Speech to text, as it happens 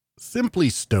Simply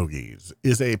Stogies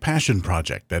is a passion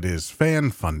project that is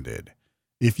fan-funded.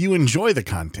 If you enjoy the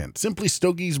content Simply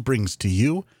Stogies brings to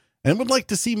you and would like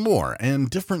to see more and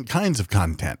different kinds of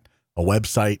content, a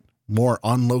website, more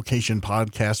on-location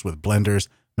podcasts with blenders,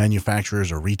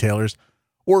 manufacturers, or retailers,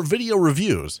 or video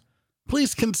reviews,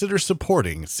 please consider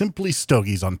supporting Simply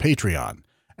Stogies on Patreon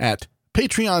at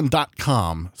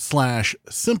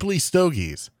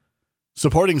patreon.com/simplystogies.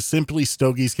 Supporting Simply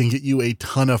Stogies can get you a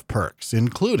ton of perks,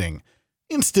 including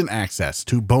instant access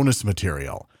to bonus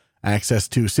material, access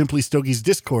to Simply Stogies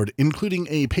Discord, including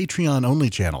a Patreon-only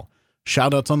channel,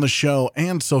 shoutouts on the show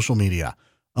and social media,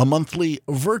 a monthly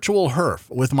virtual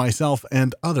herf with myself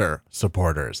and other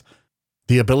supporters,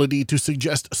 the ability to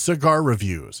suggest cigar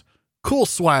reviews, cool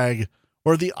swag,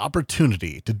 or the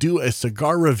opportunity to do a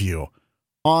cigar review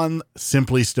on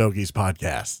Simply Stogies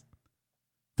podcast.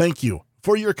 Thank you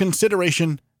for your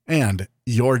consideration and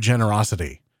your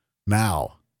generosity.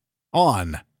 Now,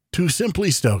 on to Simply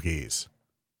Stogies.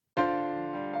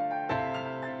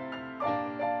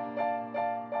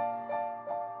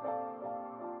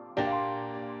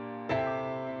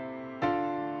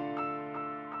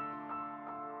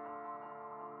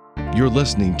 You're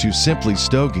listening to Simply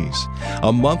Stogies,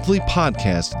 a monthly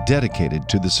podcast dedicated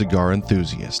to the cigar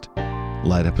enthusiast.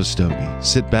 Light up a stogie,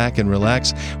 sit back and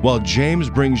relax while James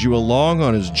brings you along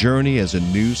on his journey as a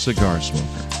new cigar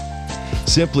smoker.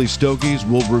 Simply Stogies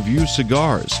will review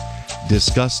cigars,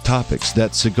 discuss topics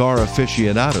that cigar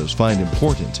aficionados find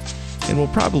important, and will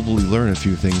probably learn a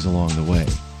few things along the way.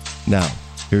 Now,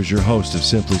 here's your host of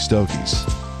Simply Stogies,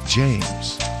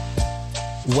 James.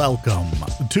 Welcome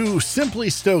to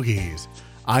Simply Stogies.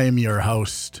 I am your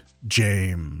host,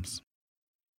 James.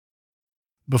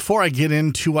 Before I get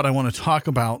into what I want to talk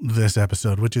about this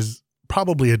episode, which is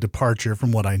probably a departure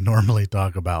from what I normally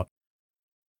talk about,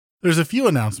 there's a few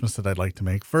announcements that I'd like to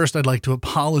make. First, I'd like to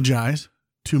apologize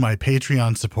to my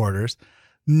Patreon supporters.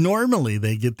 Normally,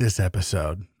 they get this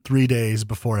episode 3 days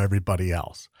before everybody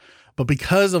else. But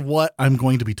because of what I'm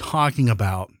going to be talking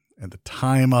about and the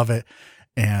time of it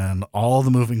and all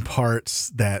the moving parts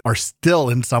that are still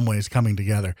in some ways coming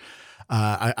together,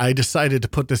 I decided to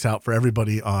put this out for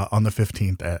everybody on the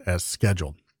 15th as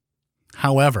scheduled.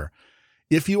 However,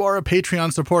 if you are a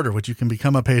Patreon supporter, which you can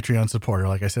become a Patreon supporter,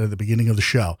 like I said at the beginning of the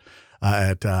show,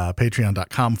 at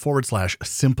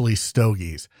patreon.com/Simply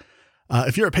Stogies.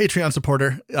 If you're a Patreon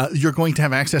supporter, you're going to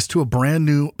have access to a brand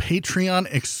new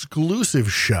Patreon exclusive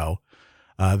show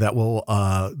that will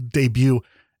debut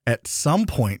at some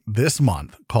point this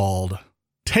month called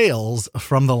Tales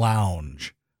from the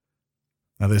Lounge.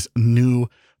 Now, this new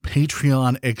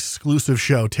Patreon exclusive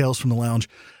show, Tales from the Lounge,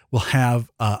 will have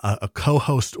a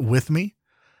co-host with me.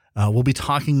 We'll be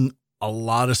talking a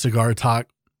lot of cigar talk,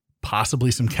 possibly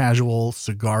some casual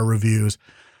cigar reviews,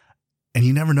 and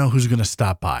you never know who's going to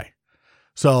stop by.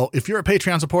 So if you're a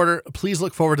Patreon supporter, please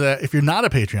look forward to that. If you're not a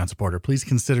Patreon supporter, please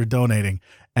consider donating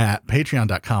at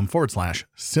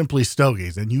patreon.com/Simply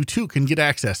Stogies, and you too can get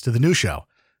access to the new show,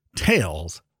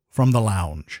 Tales from the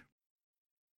Lounge.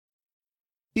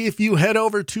 If you head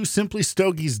over to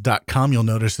simplystogies.com, you'll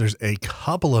notice there's a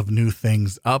couple of new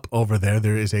things up over there.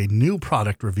 There is a new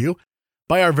product review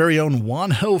by our very own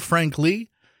Juanjo Frank Lee.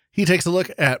 He takes a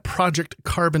look at Project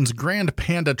Carbon's Grand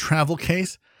Panda travel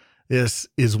case. This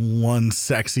is one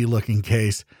sexy looking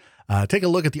case. Take a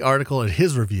look at the article at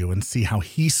his review and see how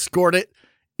he scored it.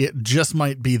 It just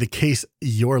might be the case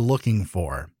you're looking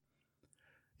for.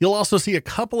 You'll also see a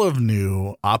couple of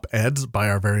new op-eds by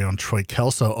our very own Troy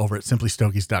Kelso over at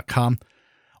simplystogies.com.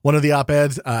 One of the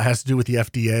op-eds has to do with the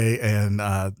FDA and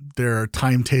their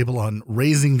timetable on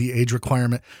raising the age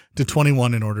requirement to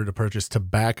 21 in order to purchase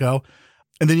tobacco.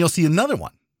 And then you'll see another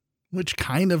one, which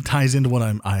kind of ties into what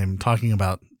I'm talking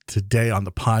about today on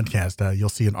the podcast. You'll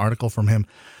see an article from him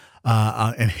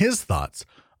and his thoughts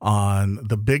on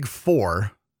the big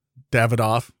four,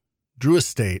 Davidoff, Drew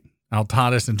Estate,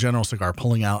 Altadis, and General Cigar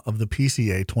pulling out of the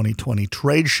PCA 2020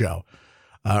 trade show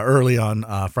early on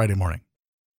Friday morning.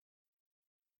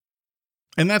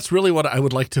 And that's really what I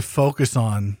would like to focus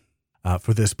on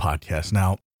for this podcast.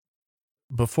 Now,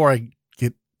 before I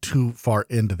get too far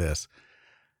into this,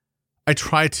 I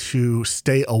try to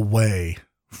stay away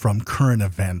from current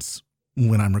events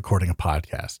when I'm recording a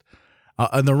podcast.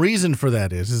 And the reason for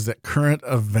that is that current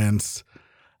events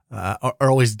are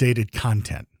always dated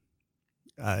content.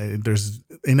 There's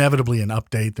inevitably an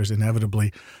update. There's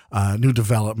inevitably new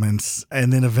developments.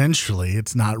 And then eventually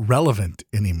it's not relevant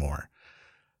anymore.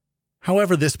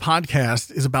 However, this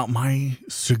podcast is about my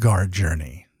cigar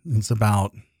journey. It's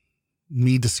about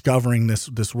me discovering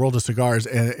this world of cigars.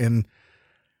 And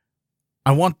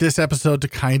I want this episode to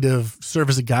kind of serve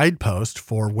as a guidepost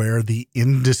for where the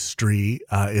industry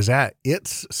is at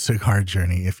its cigar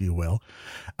journey, if you will,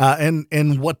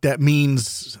 and what that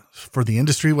means for the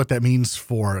industry, what that means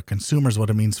for consumers,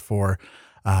 what it means for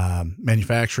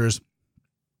manufacturers.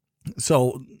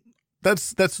 So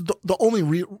that's the only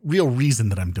real reason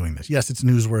that I'm doing this. Yes, it's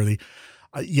newsworthy.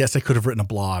 Yes, I could have written a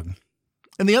blog.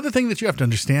 And the other thing that you have to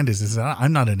understand is that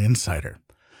I'm not an insider.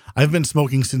 I've been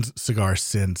smoking cigars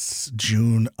since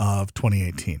June of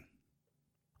 2018.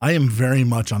 I am very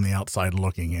much on the outside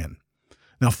looking in.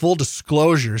 Now, full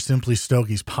disclosure, Simply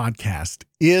Stogies podcast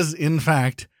is, in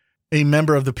fact, a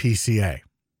member of the PCA.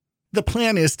 The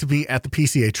plan is to be at the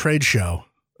PCA trade show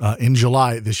in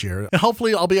July this year. And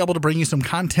hopefully I'll be able to bring you some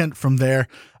content from there,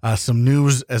 some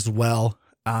news as well.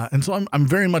 And so I'm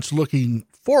very much looking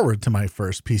forward to my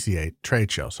first PCA trade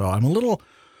show. So I'm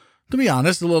to be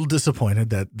honest, a little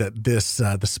disappointed that this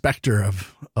the specter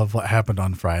of what happened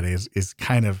on Friday is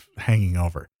kind of hanging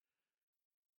over.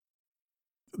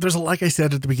 Like I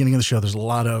said at the beginning of the show, there's a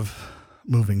lot of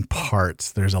moving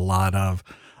parts. There's a lot of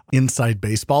inside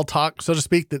baseball talk, so to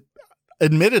speak, that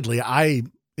admittedly I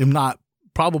am not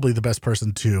probably the best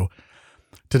person to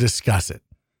discuss it.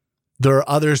 There are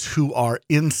others who are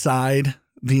inside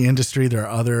the industry. There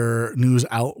are other news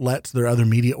outlets. There are other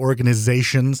media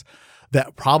organizations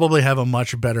that probably have a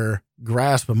much better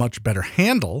grasp, a much better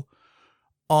handle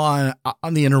on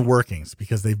the inner workings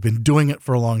because they've been doing it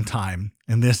for a long time.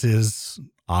 And this is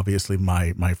obviously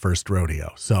my first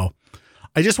rodeo. So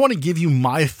I just want to give you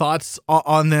my thoughts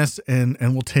on this and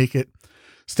we'll take it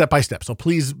step by step. So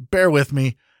please bear with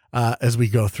me as we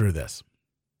go through this.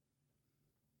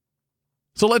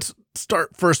 So let's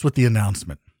start first with the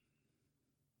announcement.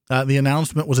 The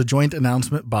announcement was a joint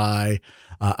announcement by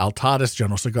Altadis,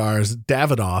 General Cigars,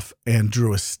 Davidoff, and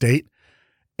Drew Estate.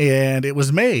 And it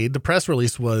was made, the press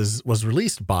release was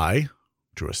released by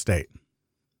Drew Estate.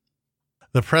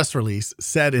 The press release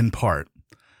said in part,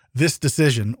 "This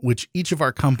decision, which each of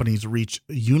our companies reached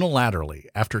unilaterally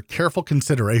after careful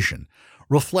consideration,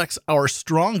 reflects our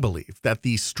strong belief that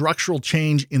the structural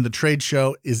change in the trade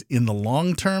show is in the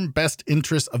long-term best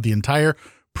interest of the entire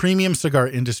premium cigar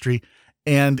industry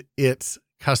and its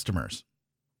customers."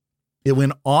 It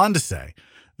went on to say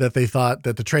that they thought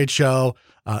that the trade show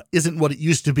isn't what it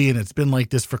used to be, and it's been like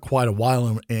this for quite a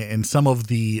while. And some of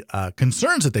the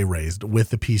concerns that they raised with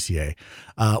the PCA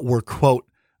were, quote,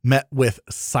 met with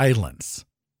silence.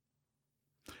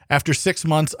 After 6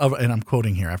 months of, and I'm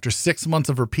quoting here, after 6 months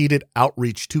of repeated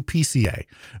outreach to PCA,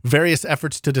 various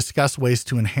efforts to discuss ways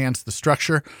to enhance the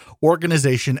structure,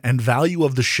 organization, and value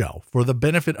of the show for the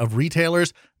benefit of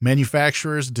retailers,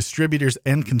 manufacturers, distributors,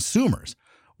 and consumers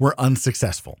were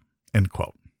unsuccessful, end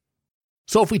quote.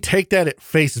 So if we take that at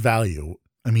face value,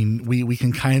 I mean, we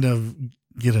can kind of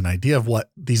get an idea of what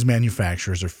these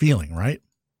manufacturers are feeling, right?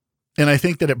 And I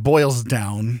think that it boils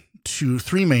down to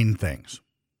three main things.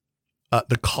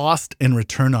 The cost and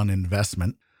return on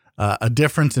investment, a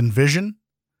difference in vision,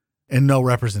 and no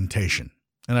representation.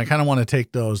 And I kind of want to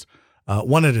take those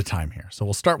one at a time here. So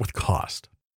we'll start with cost.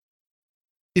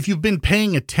 If you've been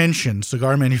paying attention,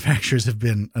 cigar manufacturers have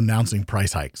been announcing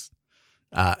price hikes.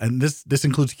 And this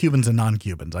includes Cubans and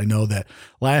non-Cubans. I know that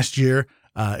last year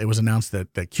it was announced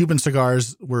that Cuban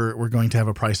cigars were going to have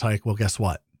a price hike. Well, guess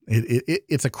what?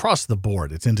 It's across the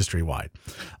board. It's industry-wide.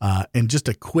 And just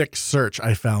a quick search,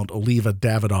 I found Oliva,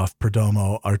 Davidoff,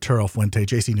 Perdomo, Arturo Fuente,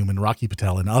 J.C. Newman, Rocky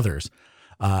Patel, and others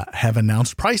have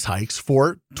announced price hikes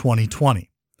for 2020.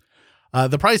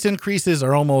 The price increases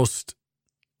are almost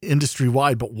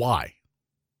industry-wide, but why?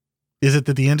 Is it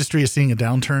that the industry is seeing a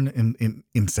downturn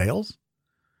in sales?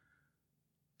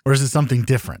 Or is it something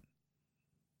different?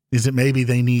 Is it maybe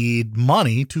they need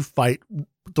money to fight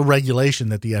the regulation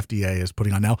that the FDA is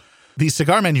putting on? Now, these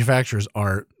cigar manufacturers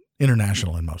are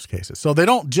international in most cases. So they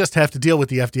don't just have to deal with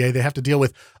the FDA. They have to deal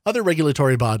with other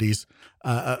regulatory bodies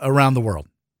around the world.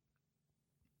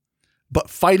 But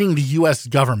fighting the U.S.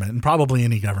 government, and probably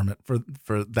any government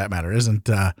for that matter, isn't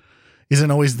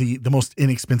always the most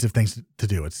inexpensive things to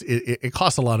do. It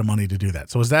costs a lot of money to do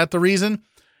that. So is that the reason?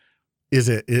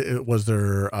 Was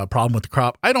there a problem with the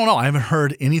crop? I don't know. I haven't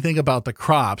heard anything about the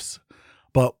crops,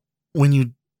 but when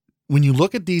you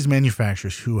look at these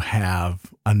manufacturers who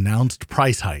have announced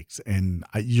price hikes, and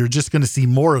you're just going to see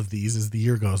more of these as the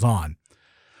year goes on,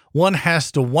 one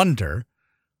has to wonder,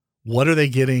 what are they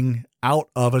getting out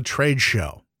of a trade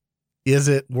show? Is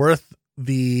it worth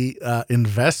the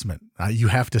investment? You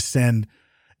have to send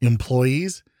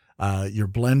employees, your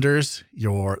blenders,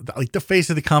 the face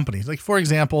of the companies. Like, for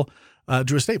example,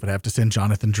 Drew Estate would have to send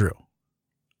Jonathan Drew.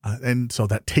 And so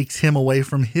that takes him away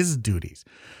from his duties.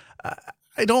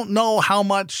 I don't know how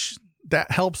much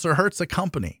that helps or hurts a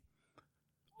company.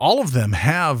 All of them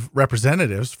have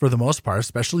representatives for the most part,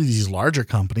 especially these larger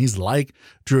companies like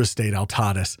Drew Estate,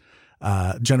 Altadis,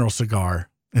 General Cigar,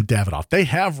 and Davidoff. They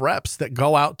have reps that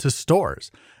go out to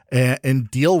stores and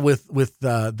deal with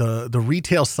the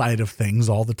retail side of things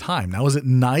all the time. Now, is it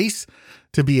nice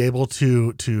to be able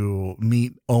to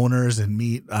meet owners and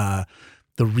meet the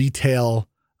retail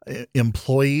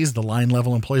employees, the line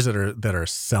level employees that are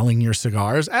selling your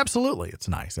cigars? Absolutely, it's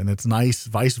nice, and it's nice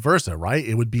vice versa, right?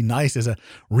 It would be nice as a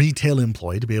retail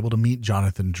employee to be able to meet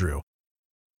Jonathan Drew.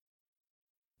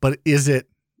 But is it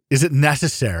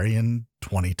necessary in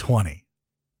 2020?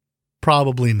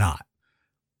 Probably not.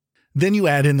 Then you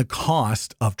add in the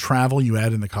cost of travel, you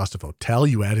add in the cost of hotel,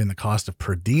 you add in the cost of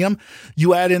per diem,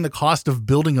 you add in the cost of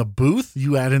building a booth,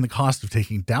 you add in the cost of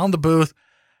taking down the booth,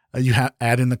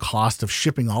 add in the cost of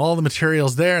shipping all the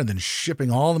materials there and then shipping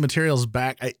all the materials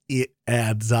back. It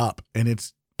adds up, and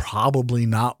it's probably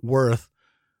not worth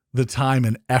the time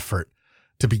and effort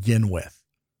to begin with,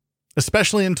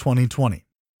 especially in 2020.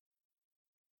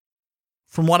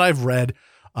 From what I've read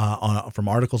from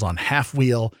articles on Half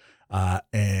Wheel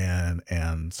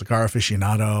and Cigar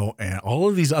Aficionado and all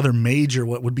of these other major,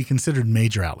 what would be considered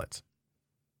major outlets,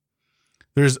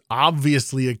 there's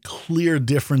obviously a clear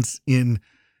difference in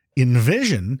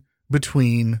vision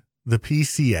between the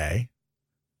PCA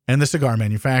and the cigar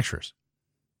manufacturers.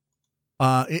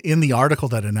 In the article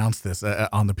that announced this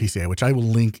on the PCA, which I will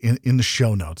link in the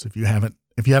show notes if you haven't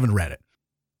read it,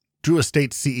 Drew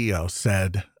Estate CEO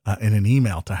said in an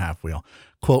email to Half Wheel,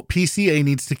 quote, PCA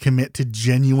needs to commit to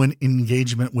genuine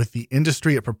engagement with the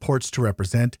industry it purports to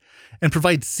represent and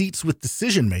provide seats with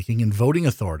decision-making and voting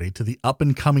authority to the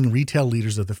up-and-coming retail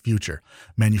leaders of the future,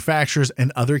 manufacturers,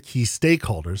 and other key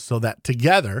stakeholders so that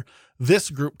together this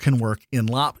group can work in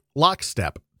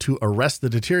lockstep to arrest the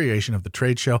deterioration of the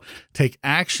trade show, take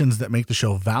actions that make the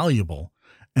show valuable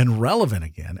and relevant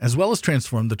again, as well as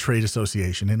transform the trade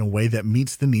association in a way that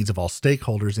meets the needs of all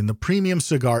stakeholders in the premium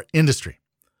cigar industry.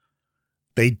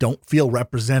 They don't feel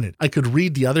represented. I could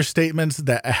read the other statements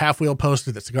that Half Wheel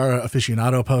posted, that Cigar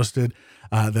Aficionado posted,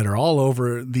 that are all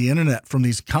over the internet from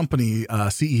these company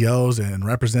CEOs and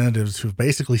representatives who've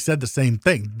basically said the same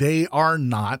thing. They are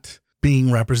not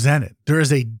being represented. There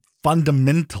is a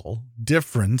fundamental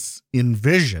difference in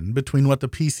vision between what the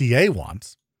PCA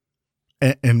wants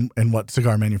and what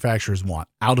cigar manufacturers want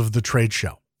out of the trade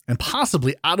show, and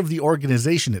possibly out of the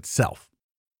organization itself.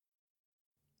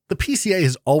 The PCA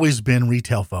has always been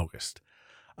retail focused.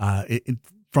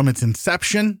 From its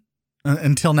inception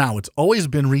until now, it's always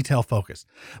been retail focused.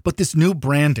 But this new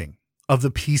branding of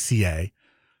the PCA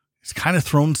has kind of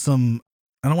thrown some,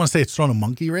 I don't want to say it's thrown a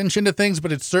monkey wrench into things,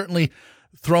 but it's certainly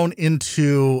thrown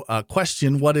into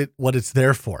question what it's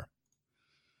there for.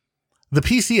 The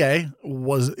PCA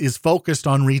is focused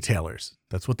on retailers.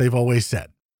 That's what they've always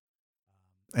said.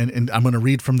 And I'm going to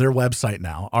read from their website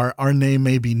now. Our name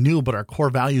may be new, but our core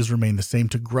values remain the same: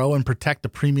 to grow and protect the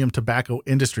premium tobacco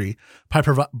industry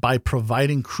by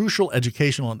providing crucial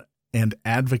educational and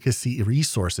advocacy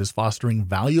resources, fostering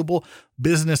valuable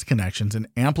business connections, and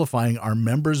amplifying our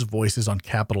members' voices on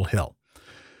Capitol Hill.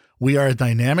 We are a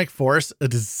dynamic force, a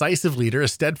decisive leader, a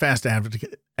steadfast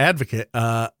advocate,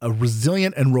 a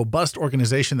resilient and robust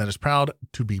organization that is proud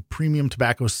to be Premium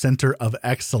Tobacco's center of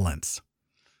excellence.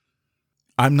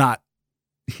 I'm not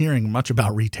hearing much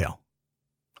about retail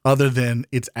other than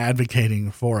it's advocating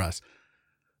for us.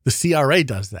 The CRA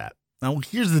does that. Now,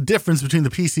 here's the difference between the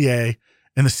PCA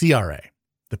and the CRA.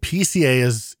 The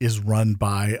PCA is run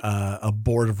by a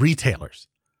board of retailers.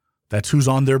 That's who's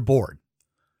on their board.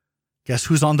 Guess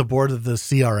who's on the board of the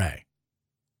CRA?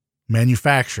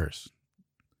 Manufacturers.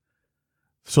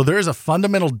 So there is a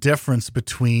fundamental difference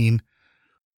between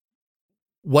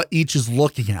what each is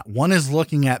looking at. One is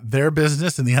looking at their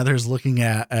business and the other is looking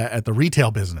at the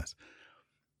retail business.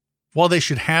 While they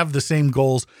should have the same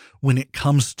goals when it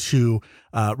comes to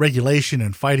regulation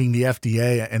and fighting the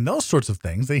FDA and those sorts of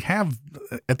things, they have,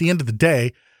 at the end of the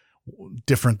day,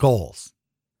 different goals.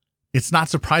 It's not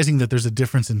surprising that there's a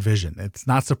difference in vision. It's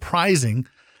not surprising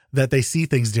that they see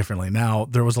things differently. Now,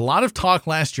 there was a lot of talk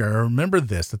last year. I remember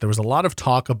this, that there was a lot of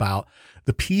talk about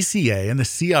the PCA and the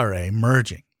CRA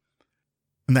merging.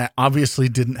 And that obviously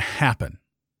didn't happen.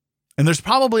 And there's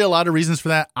probably a lot of reasons for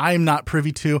that I'm not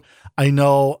privy to. I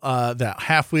know that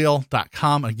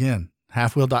halfwheel.com, again,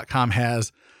 halfwheel.com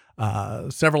has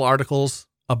several articles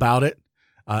about it.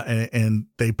 And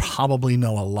they probably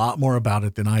know a lot more about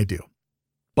it than I do.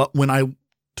 But when I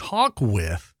talk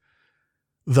with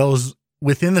those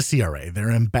within the CRA,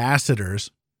 their ambassadors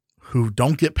who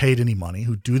don't get paid any money,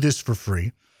 who do this for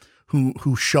free,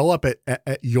 who show up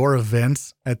at your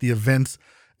events, at the events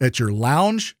at your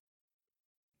lounge.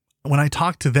 When I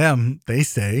talk to them, they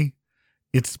say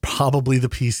it's probably the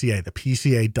PCA. The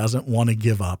PCA doesn't want to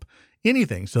give up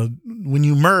anything. So when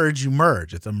you merge, you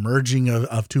merge. It's a merging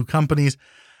of two companies.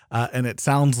 And it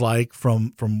sounds like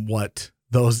from what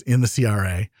those in the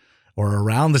CRA or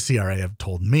around the CRA have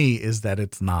told me is that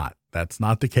it's not. That's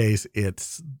not the case.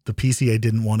 It's the PCA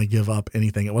didn't want to give up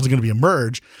anything. It wasn't going to be a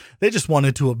merge. They just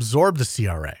wanted to absorb the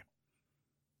CRA.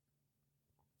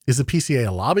 Is the PCA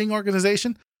a lobbying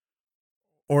organization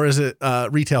or is it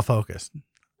retail focused?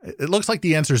 It looks like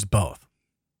the answer is both.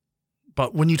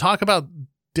 But when you talk about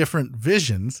different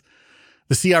visions,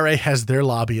 the CRA has their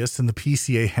lobbyists and the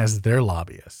PCA has their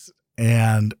lobbyists.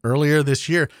 And earlier this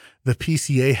year, the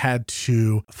PCA had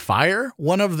to fire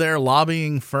one of their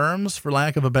lobbying firms, for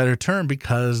lack of a better term,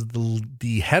 because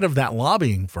the head of that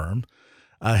lobbying firm,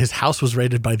 his house was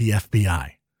raided by the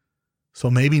FBI. So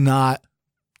maybe not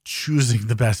choosing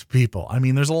the best people. I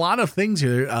mean, there's a lot of things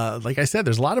here. Like I said,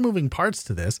 there's a lot of moving parts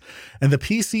to this. And the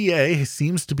PCA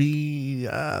seems to be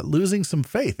losing some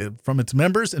faith from its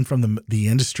members and from the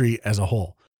industry as a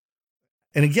whole.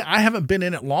 And again, I haven't been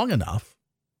in it long enough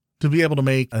to be able to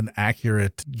make an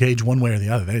accurate gauge one way or the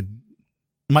other.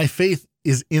 My faith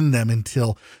is in them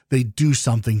until they do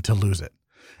something to lose it.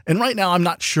 And right now, I'm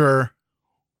not sure,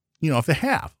 if they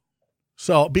have.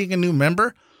 So being a new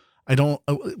member,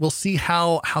 we'll see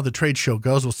how the trade show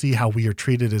goes. We'll see how we are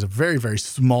treated as a very, very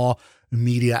small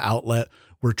media outlet.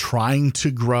 We're trying to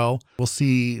grow. We'll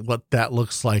see what that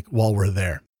looks like while we're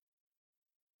there.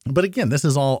 But again, this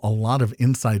is all a lot of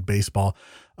inside baseball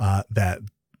that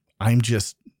I'm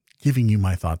just giving you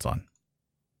my thoughts on.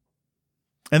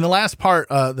 And the last part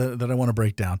that I want to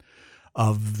break down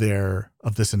of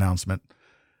this announcement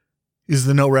is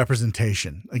the no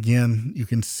representation. Again, you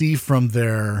can see from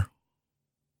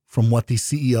what these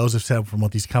CEOs have said, from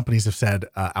what these companies have said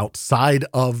outside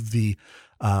of the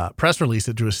press release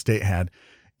that Drew Estate had,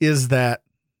 is that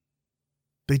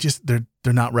they're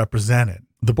not represented.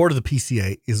 The board of the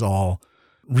PCA is all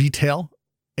retail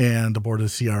and the board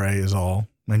of the CRA is all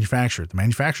manufacturer. The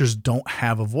manufacturers don't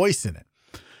have a voice in it.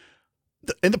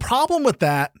 And the problem with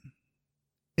that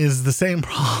is the same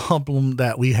problem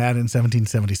that we had in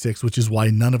 1776, which is why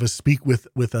none of us speak with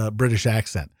a British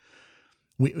accent.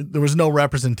 There was no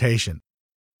representation.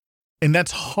 And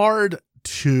that's hard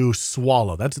to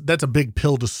swallow. That's a big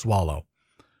pill to swallow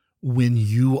when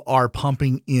you are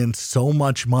pumping in so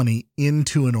much money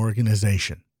into an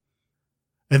organization.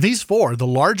 And these four, the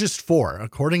largest four,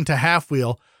 according to Half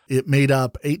Wheel, it made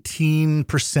up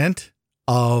 18%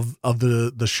 of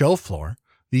the show floor.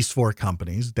 These four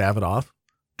companies, Davidoff,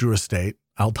 Drew Estate,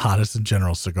 Altadis, and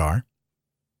General Cigar,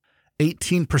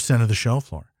 18% of the show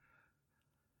floor.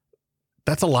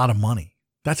 That's a lot of money.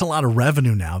 That's a lot of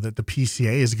revenue now that the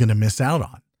PCA is going to miss out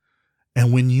on.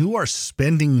 And when you are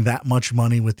spending that much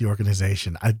money with the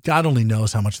organization, God only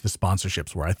knows how much the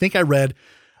sponsorships were. I think I read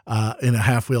in a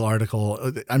Half Wheel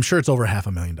article, I'm sure it's over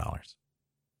 $500,000.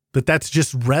 But that's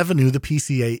just revenue the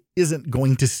PCA isn't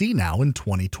going to see now in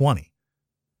 2020.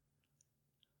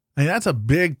 I mean, that's a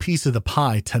big piece of the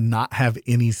pie to not have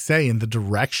any say in the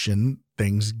direction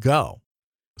things go.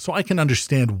 So I can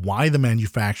understand why the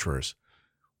manufacturers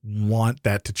want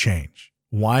that to change,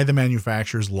 why the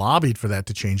manufacturers lobbied for that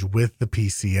to change with the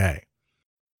PCA.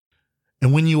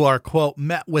 And when you are, quote,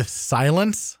 met with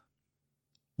silence,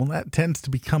 well, that tends to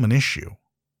become an issue.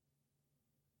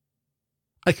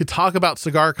 I could talk about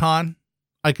CigarCon.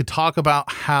 I could talk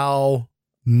about how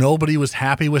nobody was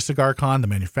happy with CigarCon, the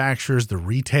manufacturers, the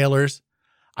retailers.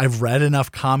 I've read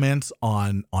enough comments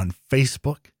on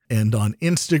Facebook and on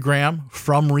Instagram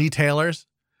from retailers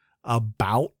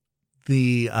about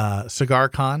the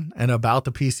CigarCon and about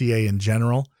the PCA in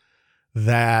general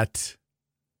that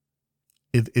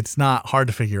it's not hard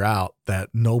to figure out that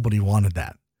nobody wanted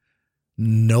that.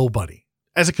 Nobody.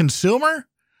 As a consumer,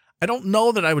 I don't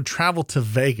know that I would travel to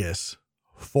Vegas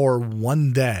for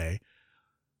one day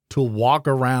to walk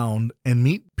around and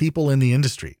meet people in the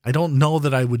industry. I don't know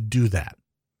that I would do that.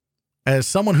 As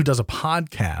someone who does a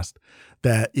podcast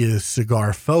that is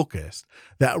cigar focused,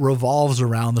 that revolves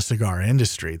around the cigar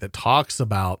industry, that talks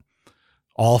about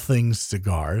all things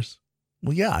cigars,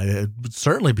 well, yeah, I would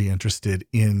certainly be interested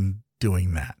in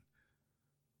doing that.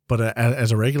 But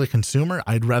as a regular consumer,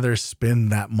 I'd rather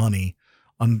spend that money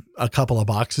on a couple of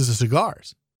boxes of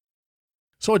cigars.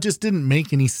 So it just didn't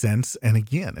make any sense. And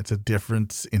again, it's a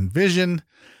difference in vision.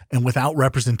 And without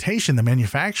representation, the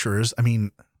manufacturers, I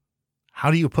mean, how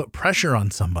do you put pressure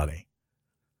on somebody?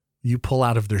 You pull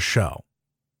out of their show,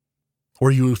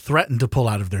 or you threaten to pull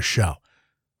out of their show.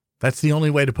 That's the only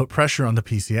way to put pressure on the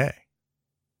PCA.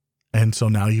 And so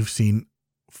now you've seen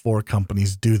 4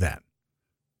 companies do that.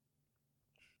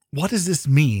 What does this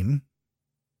mean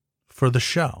for the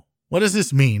show? What does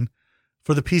this mean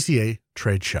for the PCA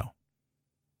trade show?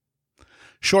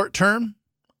 Short term,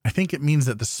 I think it means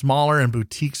that the smaller and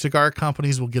boutique cigar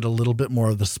companies will get a little bit more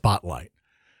of the spotlight.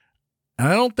 And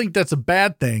I don't think that's a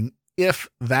bad thing if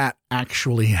that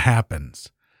actually happens.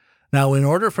 Now, in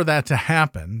order for that to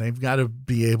happen, they've got to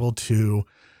be able to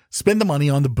spend the money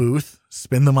on the booth,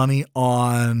 spend the money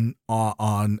on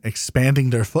expanding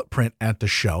their footprint at the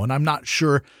show. And I'm not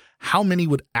sure how many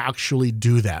would actually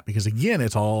do that because, again,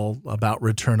 it's all about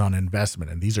return on investment.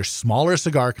 And these are smaller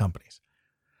cigar companies.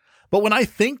 But when I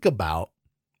think about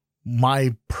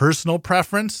my personal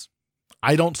preference,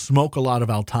 I don't smoke a lot of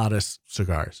Altadis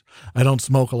cigars. I don't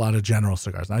smoke a lot of General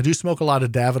cigars. And I do smoke a lot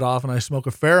of Davidoff, and I smoke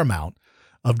a fair amount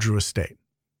of Drew Estate.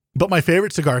 But my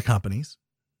favorite cigar companies,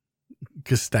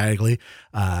 Castagli,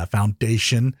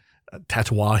 Foundation,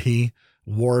 Tatuaje,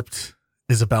 Warped,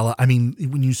 Isabella. I mean,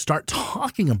 when you start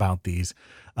talking about these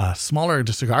smaller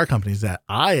cigar companies that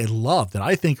I love, that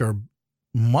I think are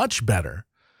much better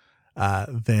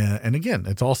than, and again,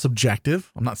 it's all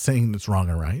subjective. I'm not saying it's wrong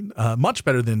or right. Much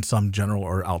better than some General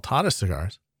or Altadis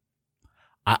cigars.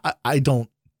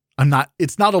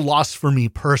 It's not a loss for me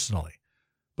personally,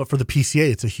 but for the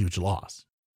PCA, it's a huge loss.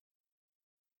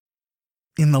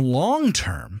 In the long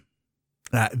term,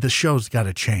 the show's got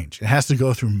to change. It has to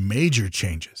go through major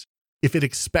changes if it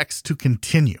expects to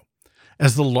continue.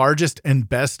 As the largest and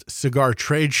best cigar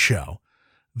trade show,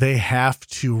 they have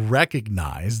to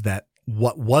recognize that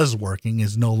what was working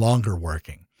is no longer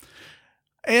working.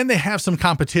 And they have some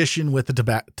competition with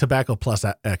the Tobacco Plus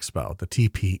Expo, the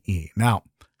TPE. Now,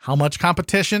 how much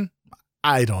competition?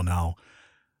 I don't know.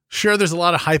 Sure, there's a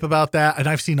lot of hype about that. And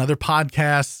I've seen other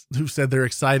podcasts who said they're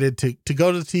excited to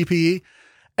go to the TPE.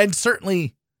 And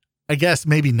certainly, I guess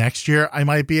maybe next year I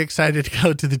might be excited to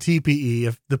go to the TPE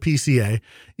if the PCA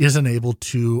isn't able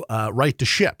to right to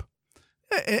ship.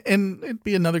 And it'd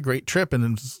be another great trip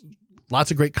and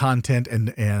lots of great content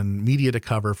and media to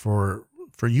cover for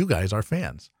you guys, our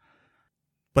fans.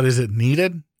 But is it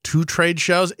needed? 2 trade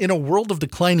shows? In a world of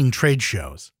declining trade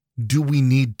shows, do we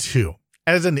need 2?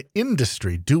 As an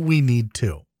industry, do we need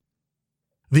 2?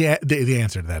 The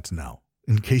answer to that's no.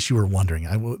 In case you were wondering,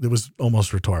 it was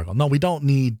almost rhetorical. No, we don't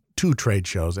need 2 trade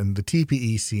shows, and the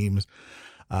TPE seems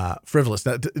frivolous.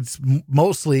 That it's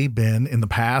mostly been in the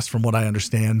past, from what I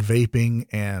understand, vaping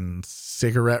and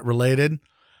cigarette related,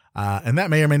 and that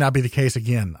may or may not be the case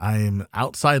again. I'm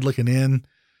outside looking in.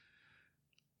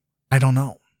 I don't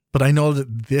know, but I know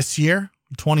that this year,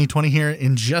 2020, here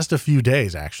in just a few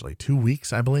days, actually 2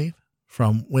 weeks, I believe,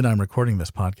 from when I'm recording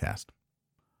this podcast,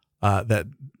 that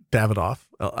Davidoff,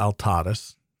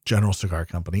 Altadis, General Cigar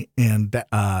Company, and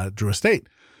Drew Estate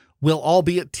will all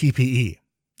be at TPE,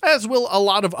 as will a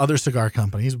lot of other cigar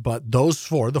companies, but those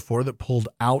 4, the 4 that pulled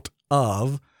out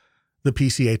of the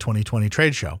PCA 2020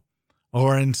 trade show,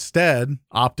 are instead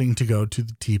opting to go to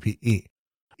the TPE.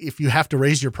 If you have to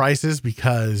raise your prices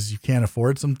because you can't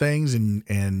afford some things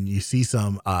and you see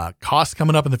some costs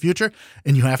coming up in the future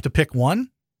and you have to pick one,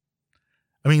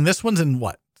 I mean, this one's in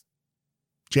what?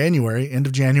 January, end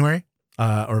of January,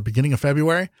 or beginning of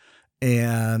February.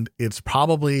 And I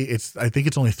think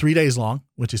it's only 3 days long,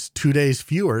 which is 2 days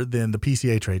fewer than the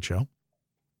PCA trade show.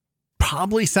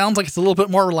 Probably sounds like it's a little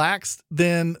bit more relaxed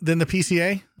than the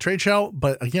PCA trade show.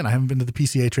 But again, I haven't been to the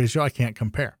PCA trade show. I can't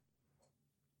compare.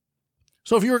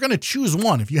 So if you were going to choose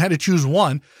one, if you had to choose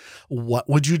one, what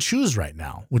would you choose right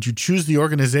now? Would you choose the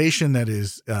organization that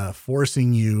is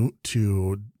forcing you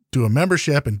to do a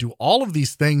membership and do all of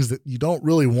these things that you don't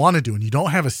really want to do and you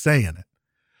don't have a say in it?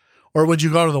 Or would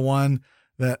you go to the one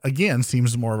that, again,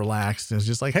 seems more relaxed and is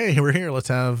just like, hey, we're here. Let's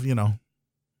have,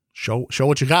 show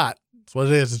what you got. That's what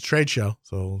it is. It's a trade show.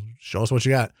 So show us what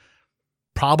you got.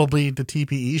 Probably the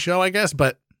TPE show, I guess,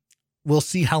 but we'll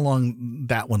see how long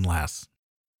that one lasts.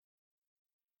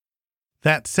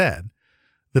 That said,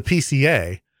 the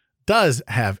PCA does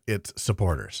have its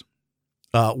supporters.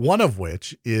 One of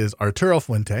which is Arturo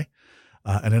Fuente,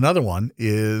 and another one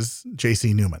is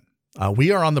JC Newman.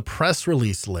 We are on the press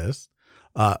release list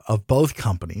of both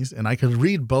companies, and I could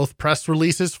read both press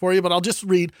releases for you, but I'll just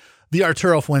read the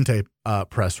Arturo Fuente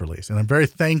press release. And I'm very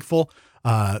thankful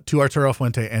to Arturo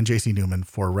Fuente and JC Newman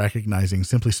for recognizing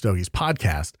Simply Stogies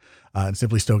podcast and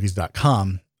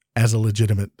simplystogies.com as a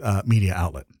legitimate media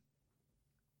outlet.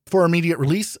 For immediate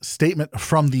release, statement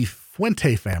from the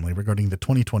Fuente family regarding the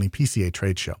 2020 PCA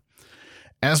trade show.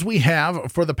 As we have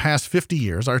for the past 50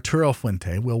 years, Arturo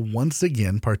Fuente will once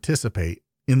again participate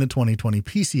in the 2020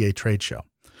 PCA trade show.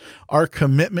 Our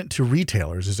commitment to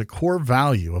retailers is a core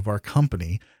value of our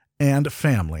company and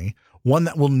family, one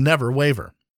that will never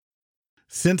waver.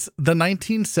 Since the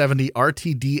 1970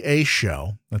 RTDA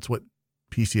show, that's what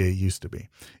PCA used to be,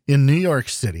 in New York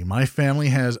City, my family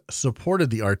has supported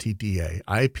the RTDA,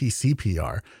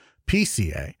 IPCPR,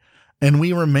 PCA, and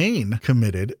we remain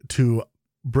committed to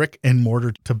brick and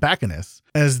mortar tobacconists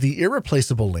as the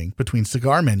irreplaceable link between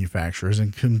cigar manufacturers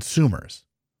and consumers.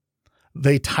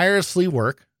 They tirelessly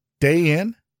work day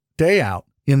in, day out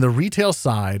in the retail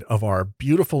side of our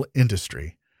beautiful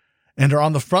industry and are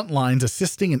on the front lines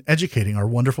assisting and educating our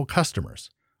wonderful customers.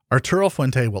 Arturo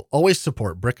Fuente will always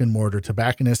support brick and mortar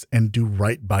tobacconists and do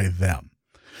right by them.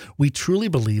 We truly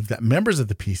believe that members of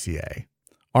the PCA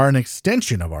are an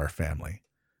extension of our family,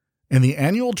 and the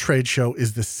annual trade show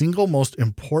is the single most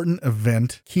important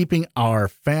event keeping our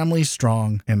family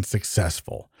strong and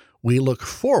successful. We look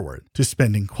forward to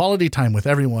spending quality time with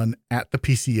everyone at the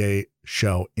PCA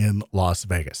show in Las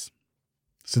Vegas.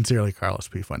 Sincerely, Carlos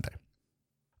P. Fuente.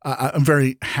 I'm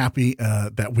very happy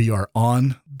that we are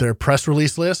on their press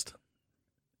release list.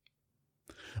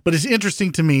 But it's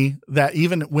interesting to me that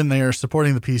even when they are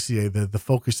supporting the PCA, the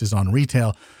focus is on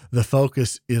retail. The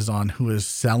focus is on who is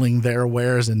selling their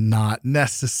wares and not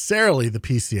necessarily the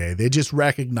PCA. They just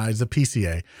recognize the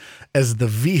PCA as the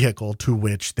vehicle to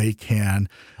which they can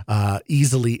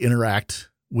easily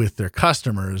interact with their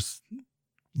customers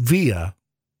via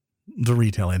the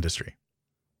retail industry.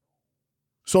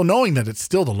 So knowing that it's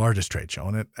still the largest trade show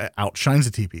and it outshines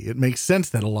the TP, it makes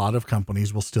sense that a lot of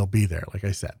companies will still be there, like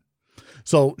I said.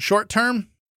 So short term,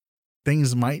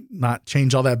 things might not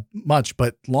change all that much,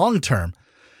 but long term,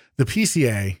 the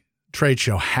PCA trade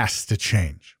show has to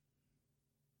change.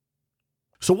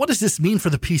 So what does this mean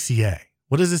for the PCA?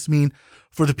 What does this mean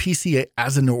for the PCA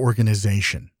as an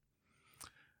organization?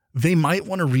 They might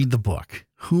want to read the book,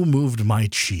 Who Moved My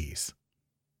Cheese?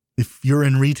 If you're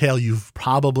in retail, you've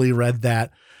probably read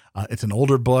that. It's an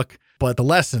older book, but the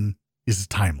lesson is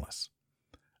timeless.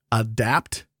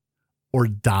 Adapt or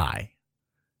die.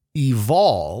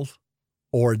 Evolve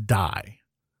or die.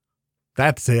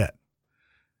 That's it.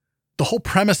 The whole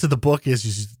premise of the book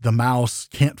is the mouse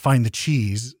can't find the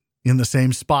cheese in the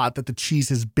same spot that the cheese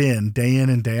has been day in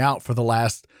and day out for the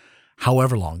last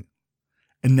however long.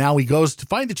 And now he goes to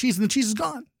find the cheese and the cheese is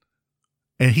gone.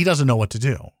 And he doesn't know what to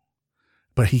do.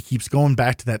 But he keeps going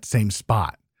back to that same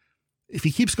spot. If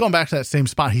he keeps going back to that same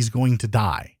spot, he's going to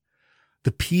die.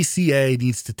 The PCA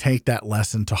needs to take that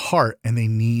lesson to heart and they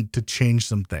need to change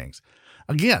some things.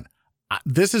 Again,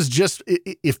 this is just,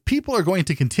 if people are going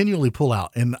to continually pull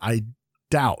out, and I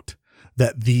doubt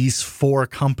that these four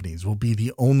companies will be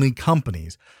the only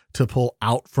companies to pull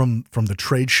out from the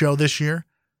trade show this year.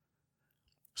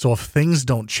 So if things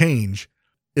don't change,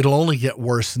 it'll only get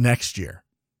worse next year.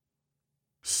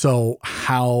 So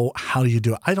how do you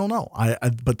do it? I don't know.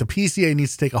 But the PCA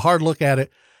needs to take a hard look at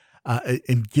it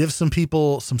and give some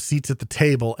people some seats at the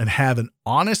table and have an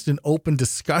honest and open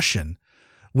discussion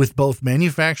with both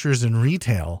manufacturers and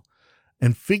retail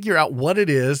and figure out what it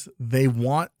is they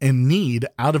want and need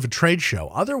out of a trade show.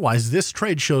 Otherwise, this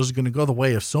trade show is going to go the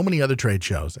way of so many other trade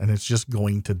shows and it's just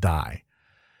going to die.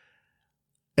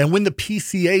 And when the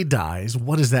PCA dies,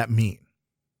 what does that mean?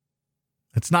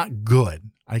 It's not good.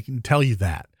 I can tell you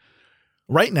that.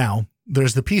 Right now,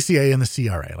 there's the PCA and the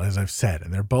CRA, as I've said,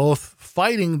 and they're both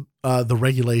fighting the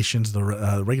regulations,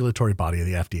 the regulatory body of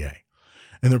the FDA,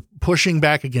 and they're pushing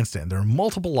back against it. And there are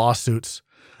multiple lawsuits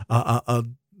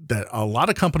that a lot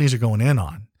of companies are going in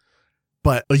on,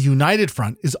 but a united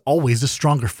front is always a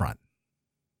stronger front.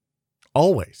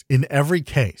 Always, in every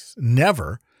case,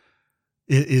 never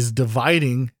is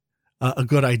dividing a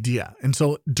good idea. And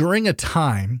so during a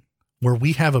time where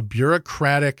we have a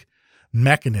bureaucratic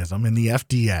mechanism in the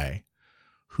FDA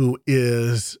who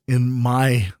is, in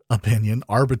my opinion,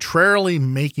 arbitrarily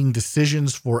making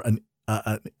decisions for an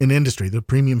industry, the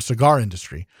premium cigar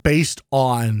industry, based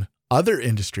on other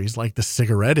industries like the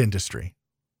cigarette industry,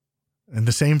 and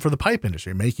the same for the pipe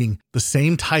industry, making the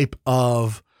same type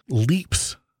of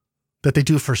leaps that they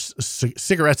do for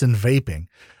cigarettes and vaping,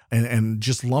 and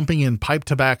just lumping in pipe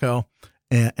tobacco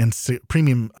and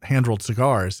premium hand-rolled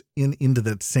cigars into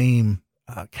that same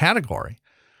category.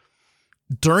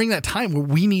 During that time where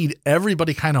we need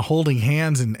everybody kind of holding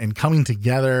hands and coming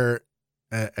together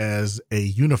as a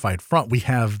unified front, we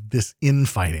have this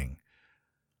infighting.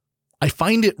 I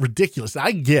find it ridiculous.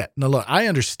 Now look, I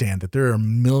understand that there are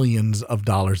millions of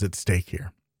dollars at stake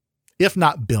here, if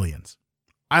not billions.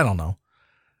 I don't know.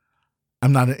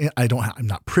 I'm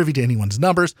not privy to anyone's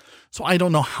numbers, so I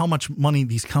don't know how much money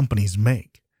these companies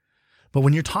make. But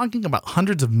when you're talking about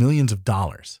hundreds of millions of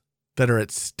dollars that are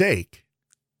at stake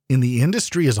in the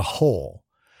industry as a whole,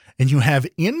 and you have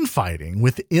infighting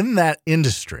within that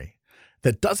industry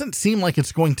that doesn't seem like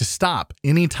it's going to stop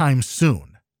anytime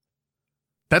soon,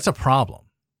 that's a problem.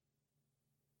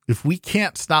 If we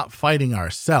can't stop fighting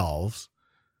ourselves,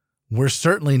 we're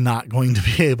certainly not going to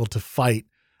be able to fight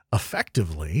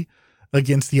effectively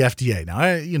against the FDA. Now,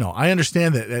 I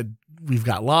understand that we've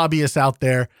got lobbyists out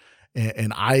there,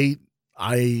 and I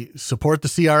support the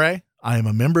CRA. I am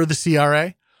a member of the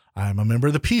CRA. I am a member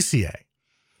of the PCA.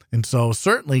 And so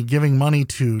certainly giving money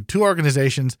to two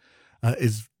organizations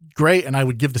is great. And I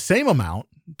would give the same amount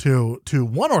to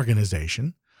one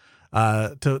organization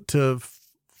to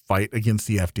fight against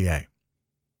the FDA.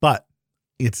 But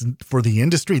it's for the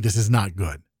industry, this is not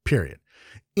good, period.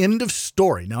 End of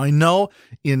story. Now, I know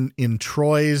in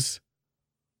Troy's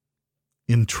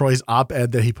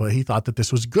op-ed that he put, he thought that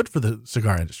this was good for the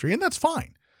cigar industry, and that's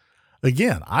fine.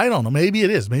 Again, I don't know. Maybe it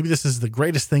is. Maybe this is the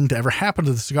greatest thing to ever happen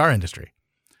to the cigar industry.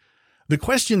 The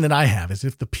question that I have is,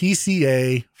 if the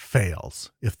PCA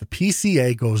fails, if the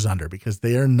PCA goes under because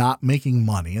they are not making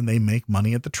money and they make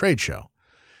money at the trade show,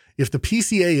 if the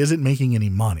PCA isn't making any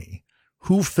money,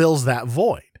 who fills that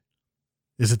void?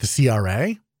 Is it the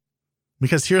CRA?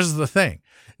 Because here's the thing.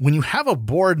 When you have a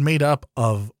board made up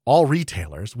of all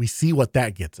retailers, we see what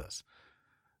that gets us.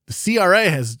 The CRA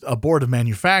has a board of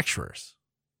manufacturers.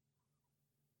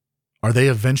 Are they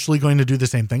eventually going to do the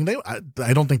same thing?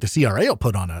 I don't think the CRA will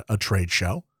put on a trade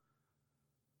show.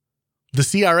 The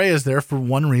CRA is there for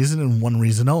one reason and one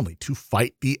reason only, to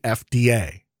fight the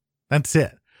FDA. That's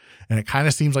it. And it kind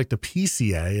of seems like the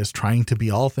PCA is trying to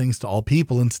be all things to all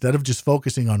people instead of just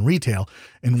focusing on retail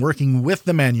and working with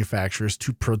the manufacturers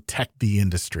to protect the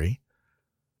industry.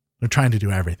 They're trying to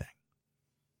do everything.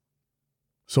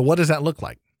 So what does that look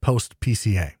like post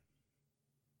PCA?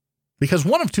 Because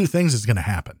one of two things is going to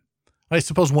happen. I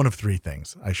suppose one of three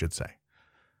things, I should say.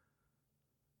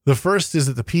 The first is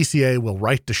that the PCA will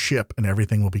right the ship and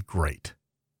everything will be great.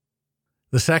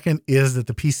 The second is that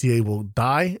the PCA will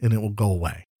die and it will go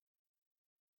away.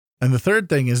 And the third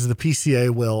thing is the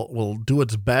PCA will do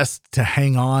its best to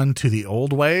hang on to the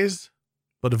old ways,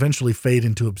 but eventually fade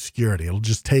into obscurity. It'll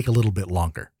just take a little bit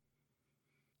longer.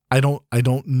 I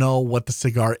don't know what the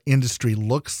cigar industry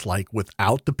looks like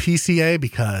without the PCA,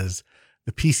 because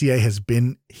the PCA has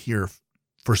been here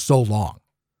for so long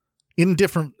with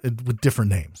different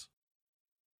names.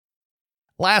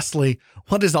 Lastly,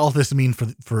 what does all this mean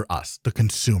for us, the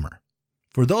consumer?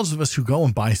 For those of us who go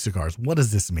and buy cigars, what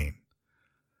does this mean?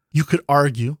 You could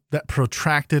argue that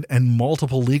protracted and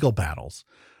multiple legal battles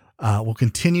will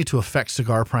continue to affect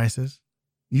cigar prices.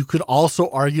 You could also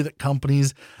argue that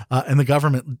companies and the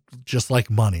government just like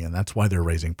money, and that's why they're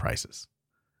raising prices.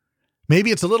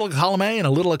 Maybe it's a little of column A and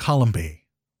a little of column B.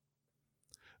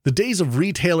 The days of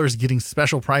retailers getting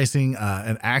special pricing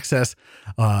and access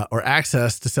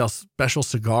to sell special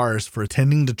cigars for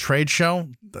attending the trade show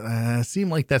seem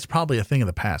like that's probably a thing of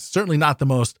the past. Certainly not the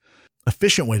most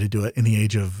efficient way to do it in the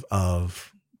age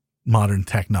of modern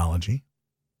technology.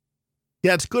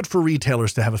 Yeah, it's good for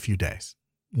retailers to have a few days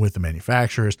with the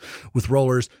manufacturers, with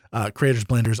rollers, creators,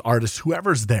 blenders, artists,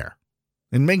 whoever's there.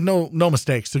 And make no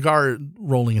mistake, cigar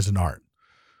rolling is an art.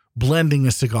 Blending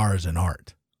a cigar is an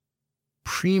art.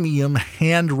 Premium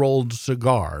hand-rolled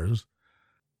cigars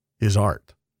is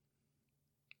art.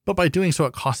 But by doing so,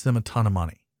 it costs them a ton of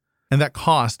money. And that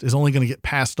cost is only going to get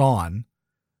passed on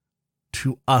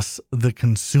to us, the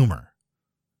consumer.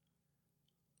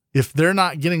 If they're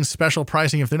not getting special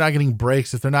pricing, if they're not getting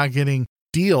breaks, if they're not getting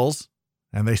deals,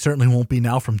 and they certainly won't be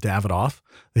now from Davidoff,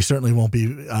 they certainly won't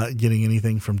be getting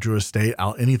anything from Drew Estate,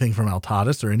 anything from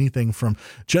Altadis, or anything from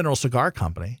General Cigar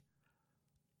Company.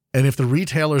 And if the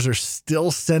retailers are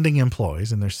still sending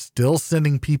employees and they're still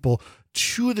sending people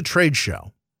to the trade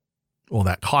show, well,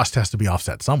 that cost has to be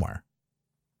offset somewhere.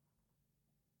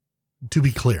 To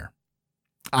be clear,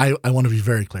 I want to be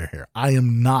very clear here. I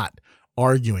am not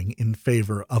arguing in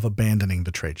favor of abandoning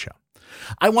the trade show.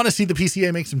 I want to see the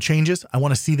PCA make some changes. I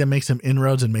want to see them make some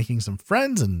inroads and making some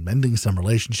friends and mending some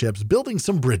relationships, building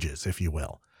some bridges, if you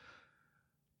will.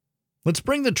 Let's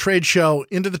bring the trade show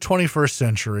into the 21st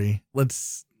century.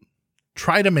 Let's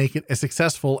try to make it as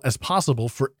successful as possible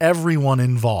for everyone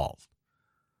involved.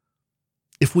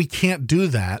 If we can't do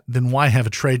that, then why have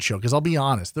a trade show? Because I'll be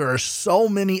honest, there are so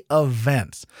many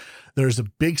events. There's a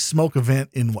big smoke event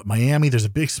in Miami. There's a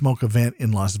big smoke event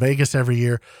in Las Vegas every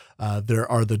year. There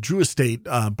are the Drew Estate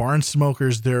barn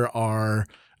smokers. I'm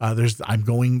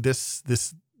going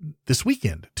this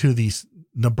weekend to the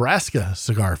Nebraska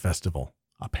Cigar Festival.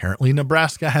 Apparently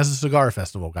Nebraska has a cigar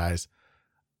festival, guys.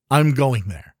 I'm going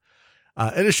there.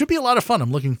 And it should be a lot of fun.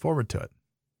 I'm looking forward to it.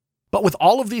 But with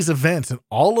all of these events and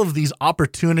all of these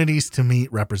opportunities to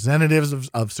meet representatives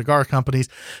of cigar companies,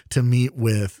 to meet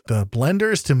with the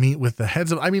blenders, to meet with the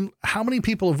heads of, how many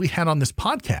people have we had on this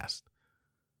podcast?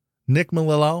 Nick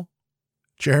Melillo,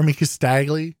 Jeremy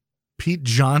Castagli, Pete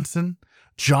Johnson,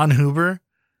 John Huber,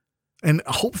 and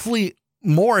hopefully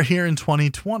more here in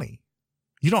 2020.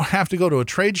 You don't have to go to a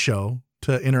trade show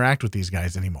to interact with these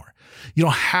guys anymore. You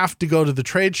don't have to go to the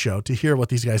trade show to hear what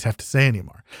these guys have to say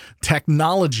anymore.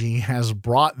 Technology has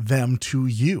brought them to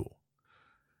you.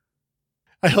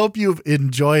 I hope you've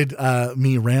enjoyed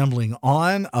me rambling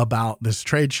on about this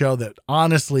trade show that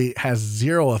honestly has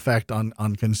zero effect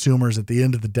on consumers. At the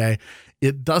end of the day,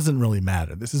 it doesn't really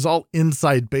matter. This is all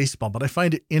inside baseball, but I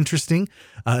find it interesting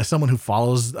as someone who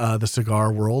follows the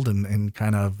cigar world and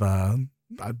kind of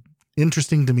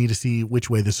interesting to me to see which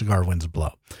way the cigar winds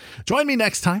blow. Join me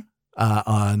next time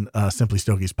on Simply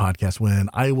Stogies podcast when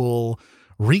I will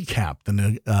recap the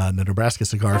Nebraska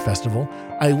Cigar Festival.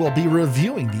 I will be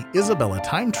reviewing the Isabella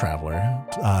Time Traveler,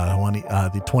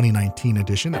 the 2019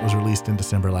 edition that was released in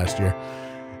December last year.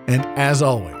 And as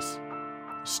always,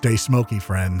 stay smoky,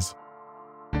 friends.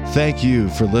 Thank you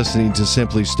for listening to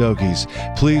Simply Stogies.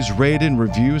 Please rate and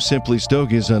review Simply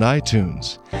Stogies on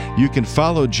iTunes. You can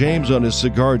follow James on his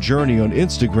cigar journey on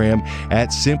Instagram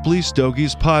at Simply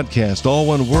Stogies Podcast, all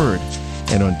one word,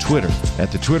 and on Twitter at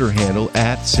the Twitter handle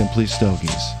at Simply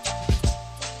Stogies.